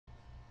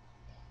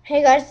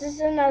Hey guys, this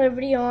is another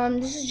video.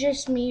 This is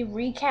just me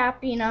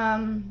recapping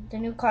the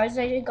new cards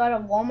I got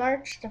at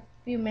Walmart just a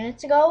few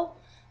minutes ago.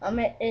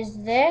 It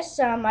is this.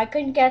 I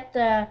couldn't get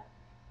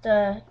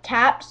the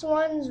taps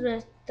ones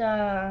with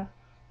the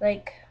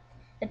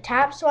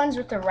taps ones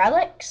with the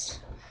relics,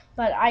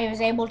 but I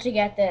was able to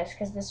get this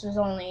because this was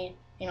only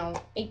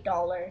 $8,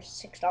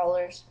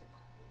 $6.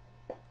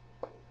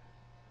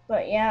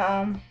 But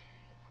yeah,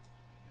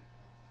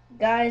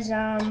 guys,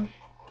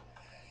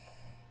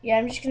 yeah,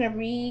 I'm just gonna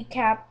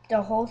recap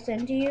the whole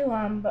thing to you.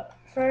 But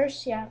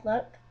first, yeah,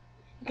 look,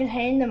 you can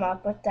hang them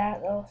up with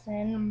that little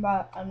thing,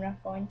 but I'm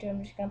not going to.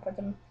 I'm just gonna put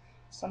them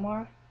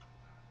somewhere.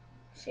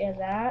 See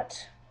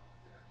that?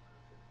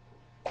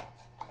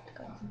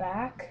 Got the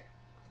back.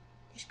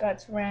 Just got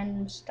some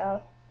random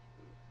stuff,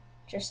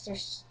 just their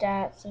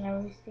stats and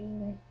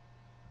everything.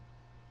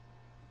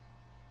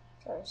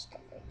 So there's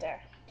stuff right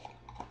there.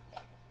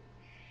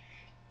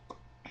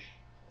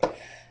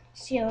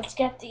 So yeah, let's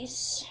get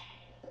these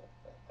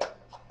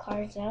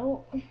cards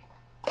out.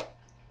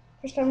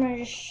 First, I'm gonna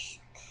just.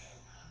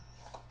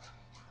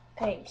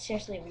 Okay,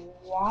 seriously,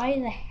 why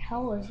the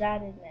hell is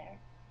that in there?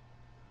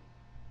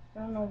 I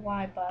don't know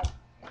why, but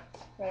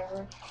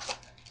whatever.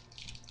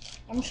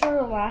 I'm sure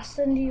it'll last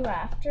into you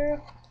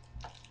after.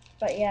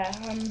 But yeah,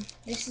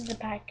 this is the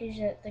package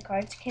that the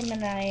cards came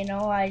in.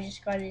 I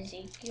just got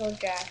Ezekiel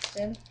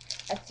Jackson.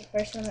 That's the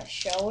first one that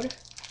showed.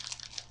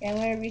 And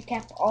I'm gonna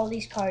recap all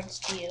these cards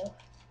to you.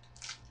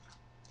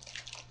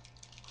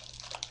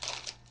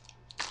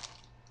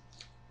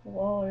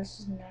 Whoa,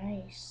 this is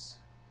nice.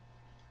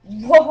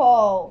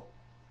 Whoa!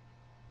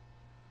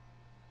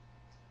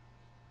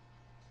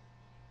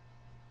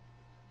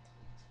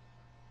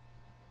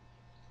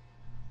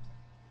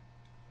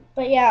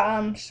 But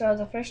yeah, so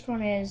the first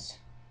one is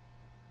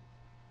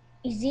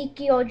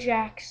Ezekiel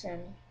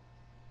Jackson.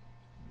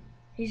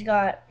 He's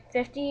got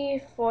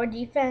 54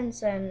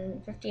 defense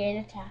and 58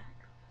 attack.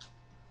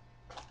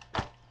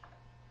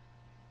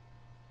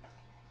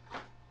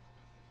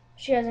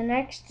 So yeah, the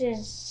next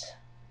is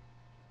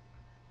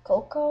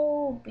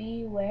Coco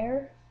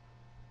Beware.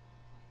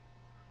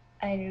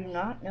 I do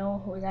not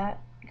know who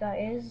that guy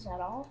is at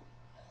all.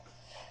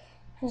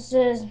 This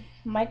is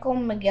Michael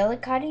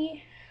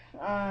McGillicuddy.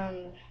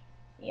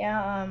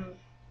 Yeah,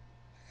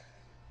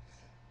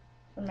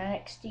 from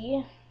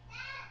NXT.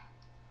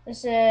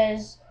 This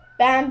is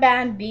Bam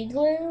Bam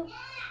Bigelow,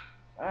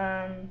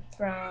 from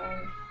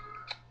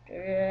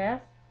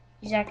WWF.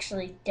 He's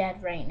actually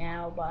dead right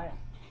now, but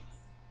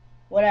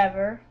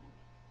whatever.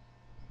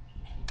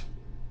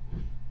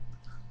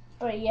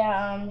 But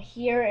yeah,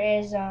 here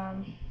is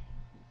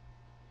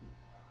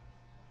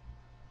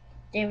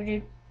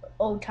David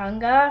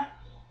Otunga,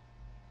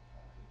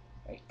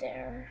 right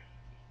there.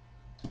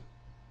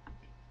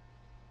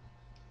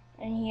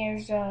 And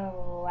here's a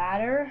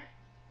ladder.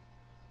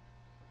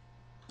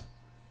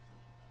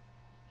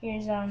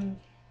 Here's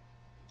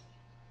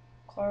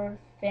Cord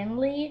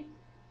Finley.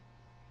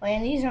 Oh,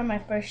 and these are my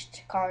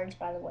first cards,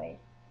 by the way.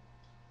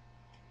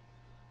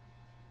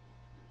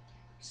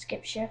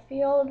 Skip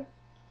Sheffield.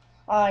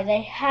 Oh,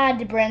 they had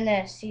to bring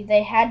this. See,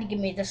 they had to give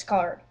me this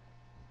card.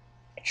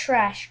 A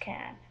trash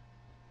can.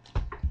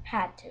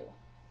 Had to.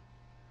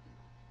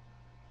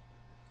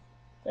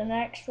 The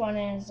next one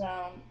is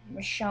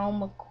Michelle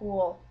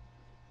McCool.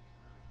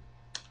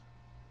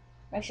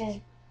 Next is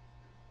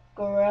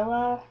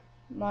Gorilla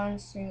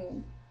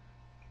Monsoon,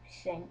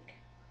 I think.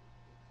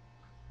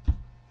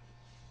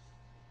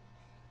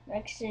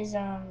 Next is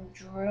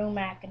Drew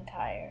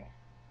McIntyre.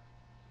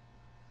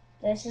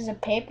 This is a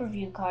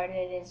pay-per-view card.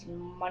 It is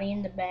Money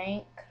in the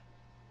Bank.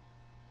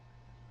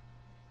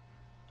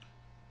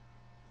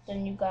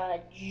 Then you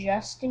got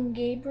Justin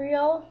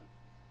Gabriel,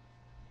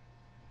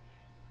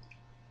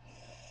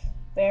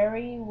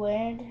 Barry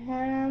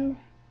Windham,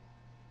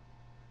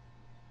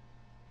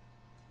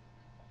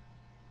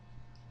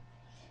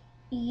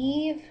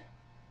 Eve,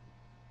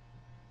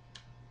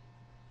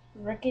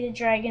 Ricky the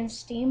Dragon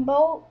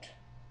Steamboat,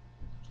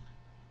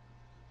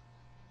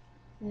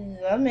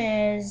 The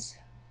Miz.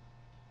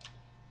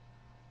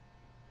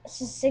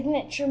 This is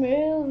signature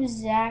move,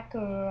 Zack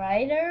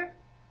Ryder.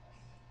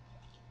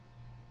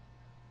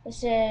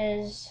 This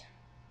is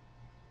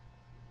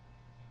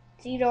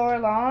Theodore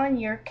Lawn,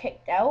 You're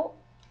Kicked Out.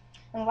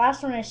 And the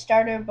last one is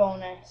starter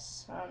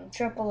bonus,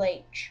 Triple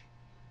H.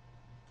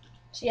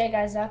 So yeah,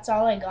 guys, that's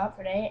all I got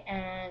for today,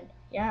 and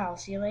yeah, I'll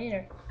see you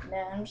later.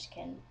 Nah, I'm just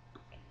kidding.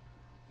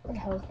 What the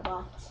hell is the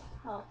box?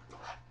 Oh.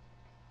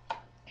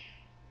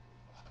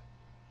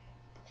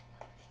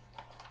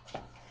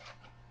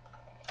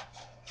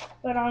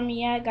 But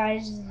yeah,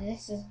 guys,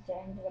 this is the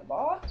end of the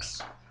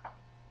box.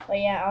 But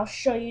yeah, I'll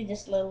show you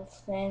this little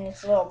thing.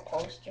 It's a little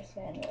poster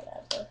thing,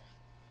 whatever.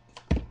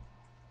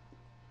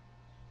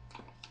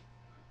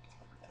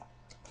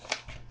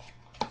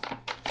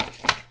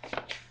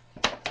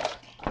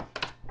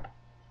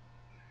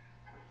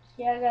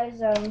 Yeah, guys,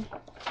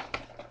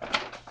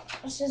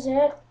 this is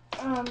it.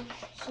 So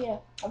yeah,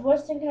 I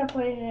was thinking of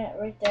putting it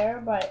right there,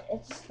 but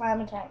it's a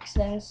Slam Attaxs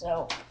thing,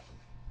 so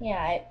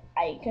yeah,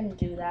 I couldn't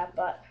do that,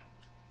 but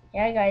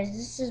yeah, guys,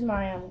 this is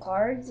my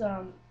cards.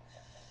 I'm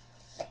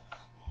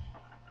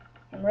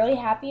really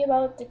happy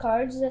about the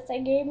cards that they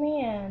gave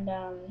me, and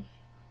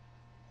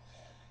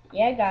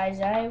yeah, guys,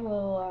 I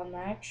will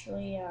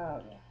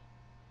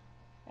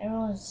I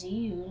will see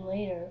you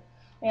later.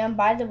 And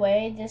by the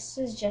way, this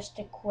is just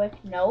a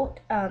quick note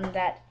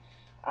that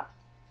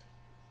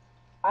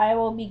I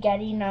will be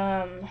getting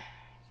a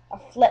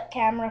flip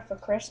camera for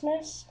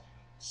Christmas,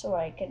 so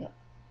I can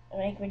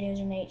make videos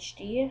in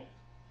HD.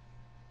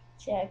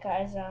 So yeah,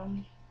 guys,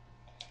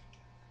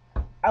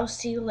 I'll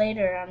see you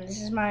later.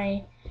 This is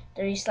my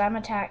WWE Slam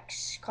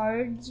Attaxs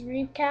cards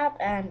recap,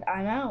 and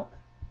I'm out.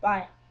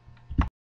 Bye.